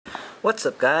What's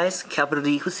up guys,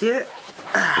 CapitalDEquals here,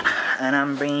 and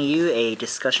I'm bringing you a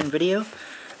discussion video.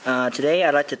 Today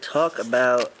I'd like to talk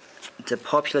about the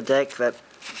popular deck that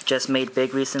just made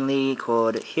big recently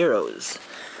called Heroes.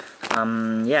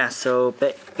 So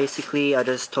basically I'll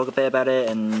just talk a bit about it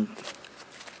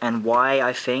and why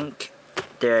I think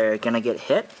they're gonna get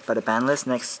hit by the ban list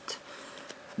next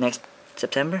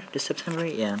September,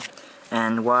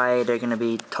 and why they're gonna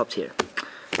be top tier.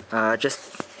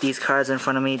 Just these cards in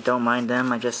front of me, don't mind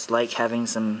them. I just like having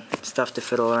some stuff to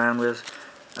fiddle around with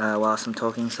whilst I'm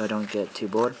talking so I don't get too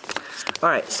bored.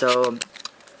 Alright, so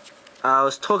I'll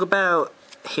talk about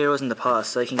Heroes in the past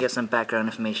so you can get some background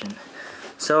information.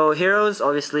 So Heroes,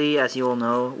 obviously, as you all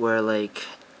know, were like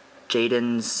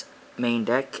Jaden's main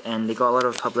deck, and they got a lot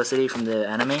of publicity from the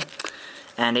anime.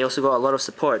 And they also got a lot of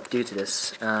support due to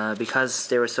this. Because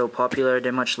they were so popular,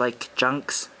 they're much like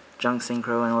Junk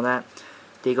Synchro and all that.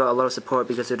 They got a lot of support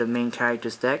because of the main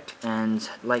character's deck, and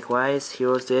likewise,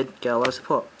 Heroes did get a lot of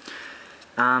support.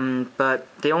 But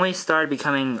they only started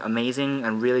becoming amazing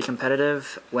and really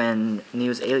competitive when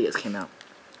News Alias came out.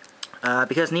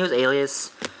 Because News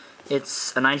Alias,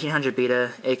 it's a 1900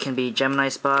 beta. It can be Gemini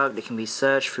Spark, it can be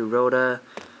Search through Rhoda,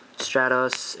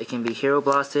 Stratos, it can be Hero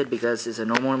Blasted because it's a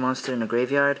normal monster in a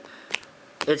graveyard.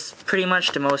 It's pretty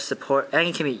much the most support, and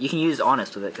you can use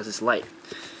Honest with it because it's light.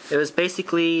 It was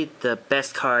basically the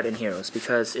best card in Heroes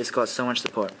because it's got so much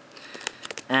support.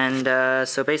 And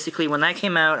so basically when that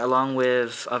came out, along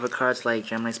with other cards like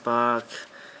Gemini Spark,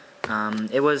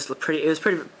 it was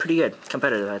pretty good,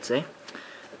 competitive I'd say.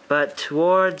 But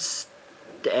towards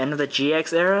the end of the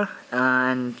GX era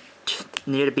and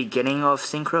near the beginning of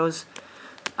Synchros,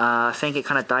 I think it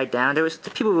kind of died down.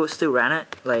 The people who still ran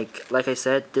it. Like I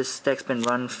said, this deck's been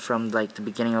run from like the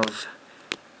beginning of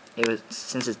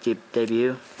since its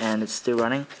debut, and it's still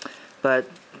running. But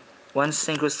once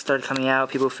Synchros started coming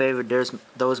out, people favored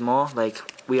those more. Like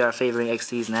we are favoring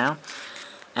XCs now,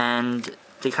 and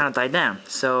they kind of died down.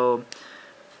 So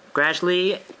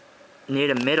gradually,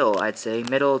 near the middle, I'd say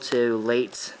middle to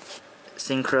late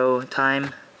Synchro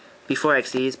time, before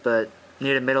XCs, but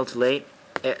near the middle to late,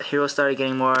 Heroes started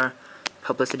getting more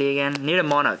publicity again. Near the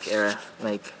Monarch era,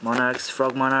 like Monarchs,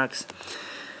 Frog Monarchs.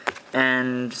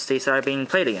 And they started being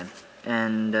played again,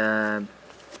 and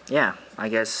yeah, I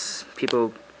guess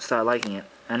people started liking it.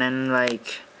 And then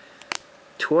like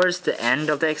towards the end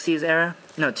of the XC's era,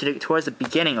 towards the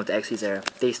beginning of the XC's era,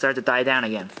 they started to die down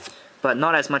again, but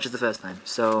not as much as the first time.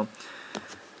 So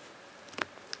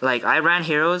like I ran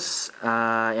Heroes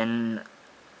in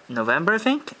November, I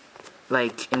think.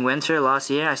 Like in winter last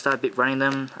year, I started running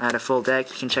them. I had a full deck.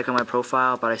 You can check out my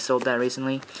profile, but I sold that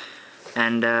recently.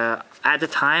 And at the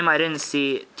time, I didn't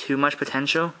see too much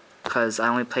potential because I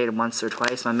only played it once or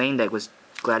twice. My main deck was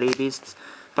Gladiator Beasts,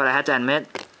 but I had to admit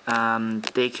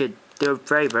they were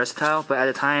very versatile. But at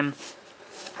the time,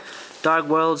 Dark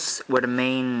Worlds were the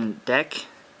main deck,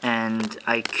 and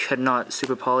I could not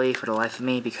super poly for the life of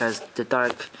me because the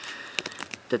dark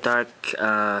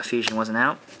fusion wasn't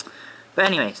out. But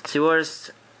anyways,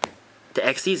 towards the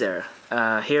XC's era,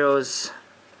 Heroes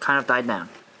kind of died down.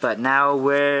 But now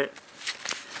we're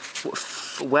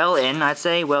I'd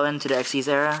say well into the XC's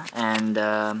era, and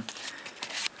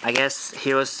I guess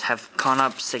Heroes have gone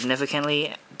up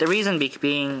significantly. The reason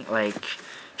being like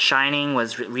Shining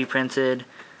was reprinted,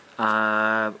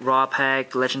 Raw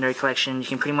Pack, Legendary Collection. You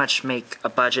can pretty much make a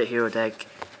budget hero deck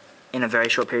in a very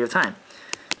short period of time.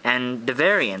 And the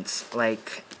variants,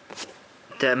 like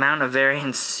the amount of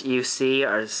variants you see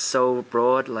are so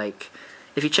broad. Like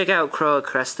if you check out Crow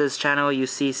Cresta's channel, you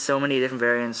see so many different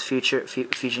variants: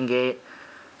 Fusion Gate,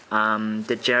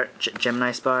 the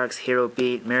Gemini Sparks, Hero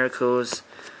Beat, Miracles.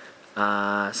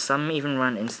 Some even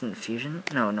run Instant Fusion.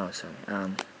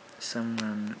 Some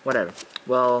run whatever.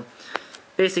 Well,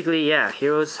 basically, yeah,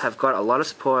 Heroes have got a lot of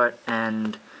support,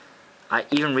 and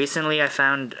even recently I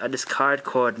found this card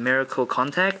called Miracle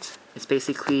Contact. It's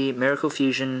basically Miracle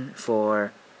Fusion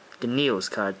for the Neos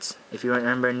cards. If you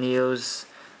remember Neos,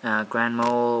 Grand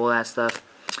Mole, all that stuff.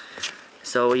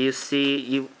 So you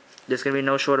see, there's gonna be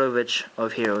no shortage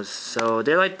of Heroes. So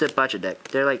they're like the budget deck.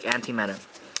 They're like anti-meta.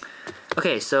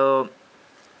 Okay, so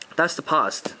that's the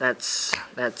past. That's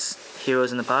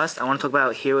Heroes in the past. I want to talk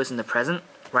about Heroes in the present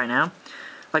right now.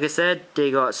 Like I said, they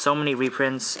got so many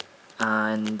reprints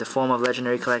in the form of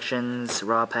Legendary Collections,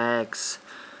 Raw Packs,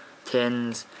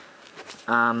 Tins.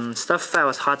 Stuff that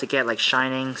was hard to get, like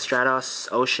Shining, Stratos,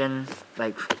 Ocean.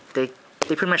 Like they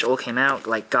pretty much all came out.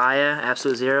 Like Gaia,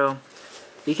 Absolute Zero.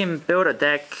 You can build a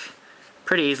deck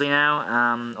pretty easily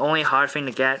now. Only hard thing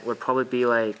to get would probably be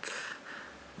like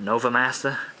Nova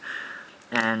Master,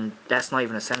 and that's not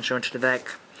even essential into the deck.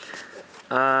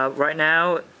 Right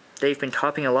now, they've been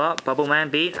topping a lot. Bubble Man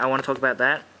Beat, I want to talk about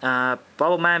that.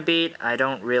 Bubble Man Beat, I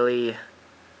don't really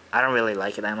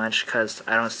like it that much because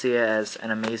I don't see it as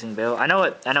an amazing build. I know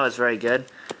it's very good,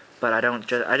 but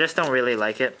I just don't really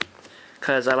like it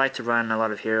because I like to run a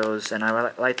lot of heroes and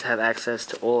I like to have access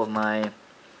to all of my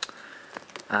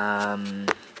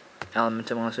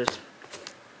elemental monsters.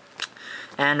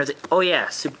 And oh yeah,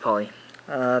 Super Poly.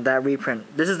 That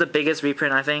reprint. This is the biggest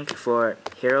reprint I think for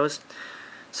heroes.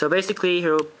 So basically,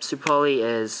 Super Poly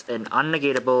is an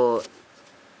unnegatable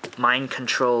mind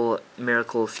control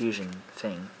miracle fusion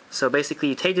thing. So basically,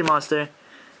 you take the monster,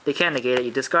 they can't negate it,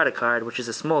 you discard a card, which is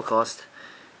a small cost,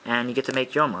 and you get to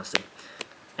make your own monster.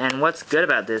 And what's good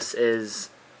about this is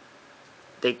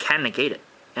they can negate it,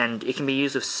 and it can be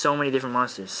used with so many different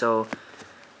monsters. So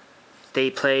they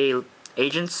play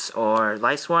agents or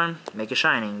Lightsworn, make a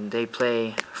Shining. They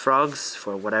play frogs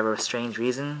for whatever strange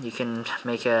reason. You can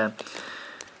make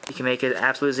it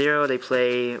absolute zero. They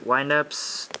play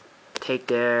windups, take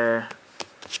their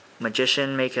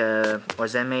magician, or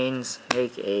Zen mains,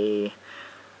 make a, I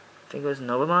think it was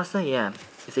Nova Monster? Yeah.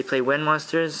 If they play wind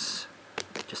monsters,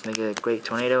 just make a Great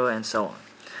Tornado, and so on.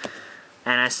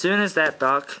 And as soon as that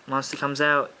dark monster comes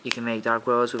out, you can make Dark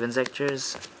Rose with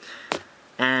Insectors.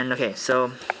 And okay,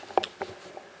 so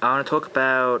I want to talk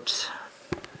about,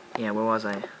 yeah, where was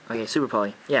I? Okay, Super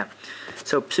Poly. Yeah.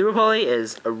 So Super Poly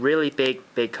is a really big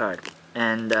card.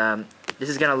 And this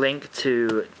is going to link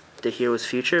to the hero's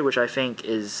future, which I think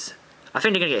they're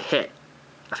going to get hit.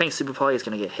 I think Super Poly is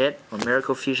going to get hit, or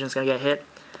Miracle Fusion is going to get hit.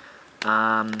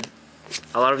 A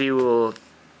lot of you will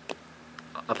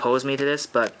oppose me to this,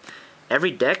 but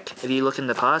every deck, if you look in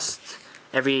the past,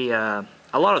 a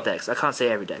lot of decks, I can't say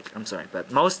every deck, I'm sorry,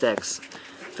 but most decks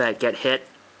that get hit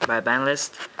by a ban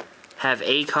list have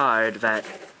a card that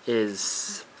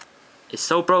is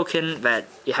so broken that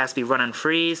it has to be run and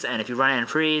freeze, and if you run and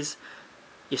freeze,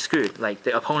 you're screwed. Like,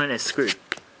 the opponent is screwed.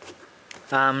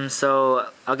 So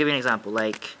I'll give you an example.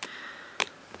 Like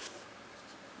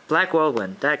Black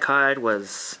Whirlwind, that card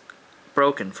was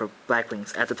broken for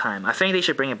Blackwings at the time. I think they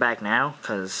should bring it back now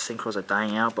because synchros are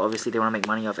dying out, but obviously they want to make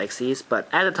money off XCs. But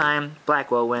at the time,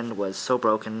 Black Whirlwind was so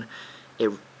broken,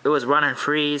 it was run and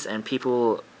freeze, and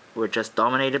people were just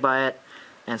dominated by it,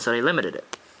 and so they limited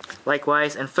it.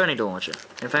 Likewise, Infinity Launcher.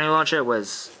 Infinity Launcher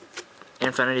was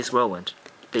Infinity's Whirlwind.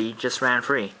 They just ran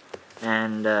free,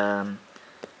 and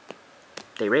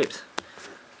they raped.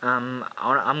 I'm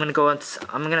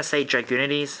gonna say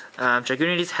Dragunities.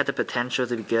 Dragunities had the potential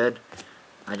to be good.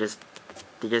 They just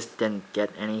didn't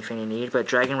get anything they need. But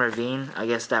Dragon Ravine, I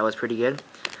guess that was pretty good.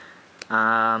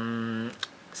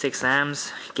 6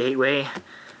 Sams, Gateway.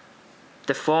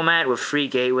 The format with free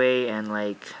Gateway and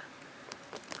like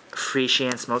free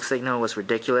Sheehan Smoke Signal was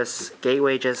ridiculous.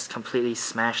 Gateway just completely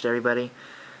smashed everybody,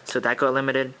 so that got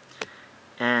limited.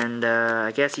 And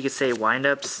I guess you could say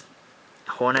windups,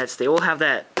 Hornets. They all have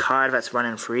that card that's run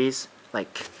and freeze,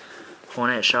 like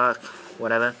Hornet, Shark,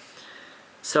 whatever.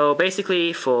 So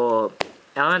basically, for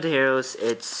Elemental Heroes,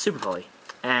 it's Super Poly,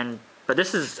 but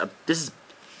this is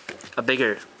a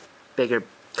bigger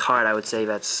card, I would say.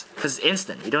 That's because it's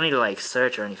instant. You don't need to like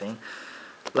search or anything.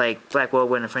 Like Black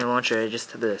Whirlwind and Infinity Launcher,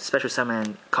 just have the special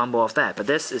summon combo off that. But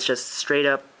this is just straight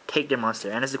up take their monster,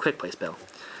 and it's a quick play spell.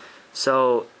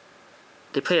 So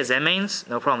they play a Zen mains,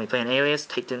 no problem. You play an Alias,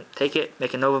 take it,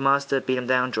 make a Nova Monster, beat them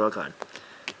down, draw a card.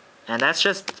 And that's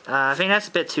just, I think that's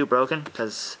a bit too broken,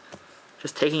 because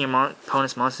just taking your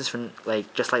opponent's monsters from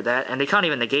just like that, and they can't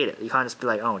even negate it. You can't just be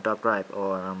like, oh, Dark Gripe,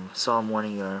 or Solemn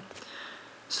Warning your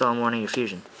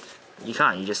fusion. You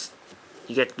can't. You just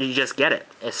get it.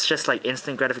 It's just like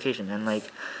instant gratification, and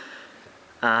like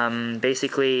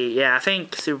basically, yeah, I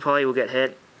think Super Poly will get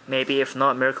hit. Maybe if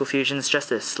not Miracle Fusions, just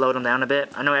to slow them down a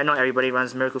bit. I know not everybody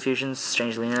runs Miracle Fusions,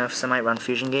 strangely enough. Some might run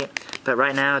Fusion Gate, but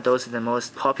right now those are the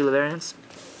most popular variants.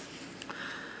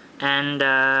 And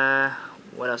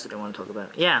what else did I want to talk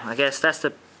about? Yeah, I guess that's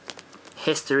the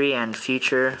history and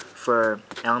future for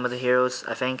Elemental Heroes,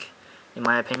 I think, in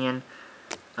my opinion.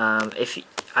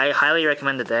 I highly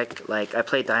recommend the deck. Like, I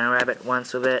played Dino Rabbit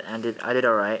once with it, and I did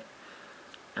alright.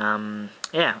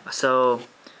 Yeah, so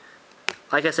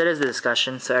like I said, it's a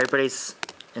discussion, so everybody's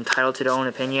entitled to their own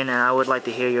opinion, and I would like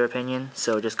to hear your opinion.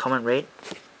 So just comment, rate,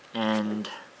 and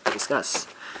discuss.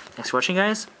 Thanks for watching,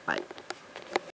 guys. Bye.